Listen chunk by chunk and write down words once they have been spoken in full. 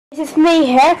It's me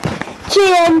here,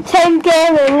 GM10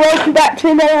 Gaming. Welcome back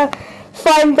to another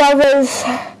TheFineBros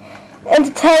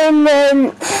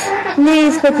entertainment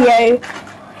news video.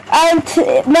 And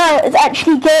now it's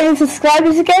actually gaining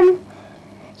subscribers again.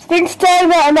 It's been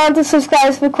staying at an amount of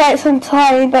subscribers for quite some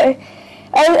time, but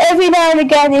every now and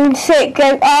again you can see it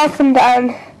going up and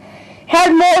down. It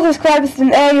had more subscribers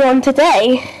than earlier on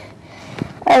today,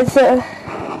 as it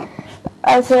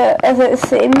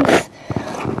seems.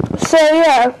 So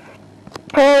yeah,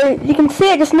 you can see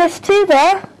it just missed 2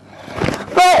 there,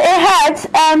 but it had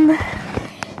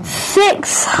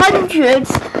 600.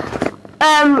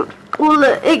 Well,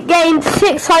 it gained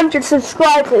 600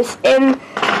 subscribers in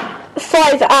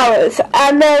 5 hours,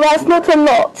 and that's not a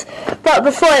lot. But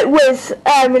before it was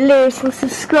losing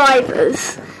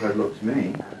subscribers. That looks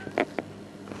me.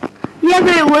 Yeah,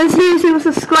 but it was losing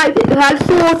subscribers. It had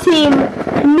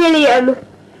 14 million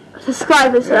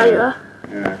subscribers earlier.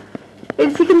 Yeah.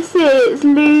 As you can see, it's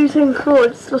losing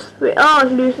forward. It's lost 3. Oh,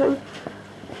 it's losing.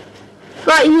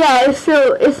 But yeah,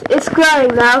 it's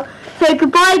growing now. So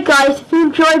goodbye, guys. If you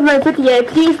enjoyed my video,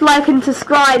 please like and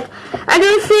subscribe. And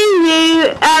I'll see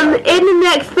you in the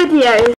next video.